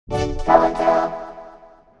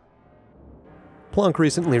Plonk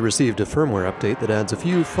recently received a firmware update that adds a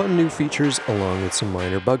few fun new features along with some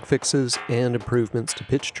minor bug fixes and improvements to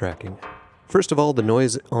pitch tracking. First of all, the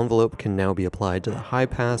noise envelope can now be applied to the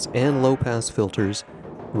high-pass and low-pass filters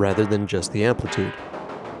rather than just the amplitude.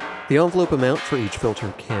 The envelope amount for each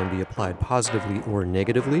filter can be applied positively or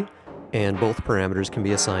negatively, and both parameters can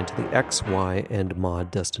be assigned to the X, Y, and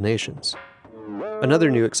mod destinations.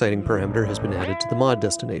 Another new exciting parameter has been added to the mod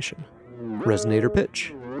destination: Resonator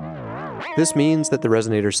Pitch. This means that the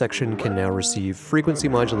resonator section can now receive frequency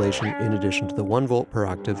modulation in addition to the 1 volt per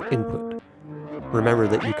octave input. Remember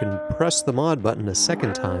that you can press the mod button a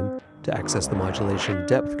second time to access the modulation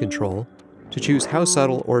depth control to choose how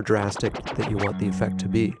subtle or drastic that you want the effect to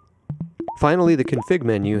be. Finally, the config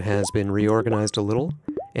menu has been reorganized a little,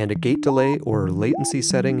 and a gate delay or latency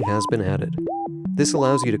setting has been added. This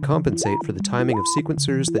allows you to compensate for the timing of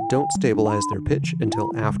sequencers that don't stabilize their pitch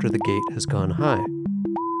until after the gate has gone high.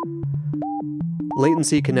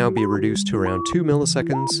 Latency can now be reduced to around 2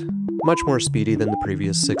 milliseconds, much more speedy than the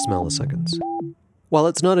previous 6 milliseconds. While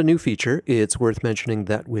it's not a new feature, it's worth mentioning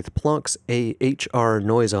that with Plonk's AHR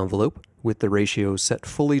noise envelope, with the ratio set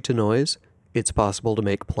fully to noise, it's possible to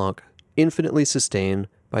make Plonk infinitely sustain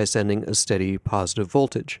by sending a steady positive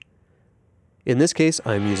voltage. In this case,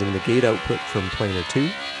 I'm using the gate output from planar 2,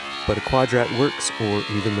 but a quadrat works, or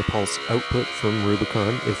even the pulse output from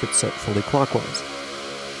Rubicon if it's set fully clockwise.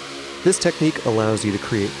 This technique allows you to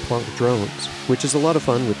create Plonk drones, which is a lot of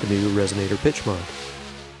fun with the new Resonator Pitch mod.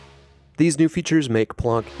 These new features make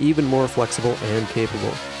Plonk even more flexible and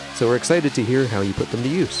capable, so we're excited to hear how you put them to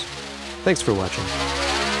use. Thanks for watching.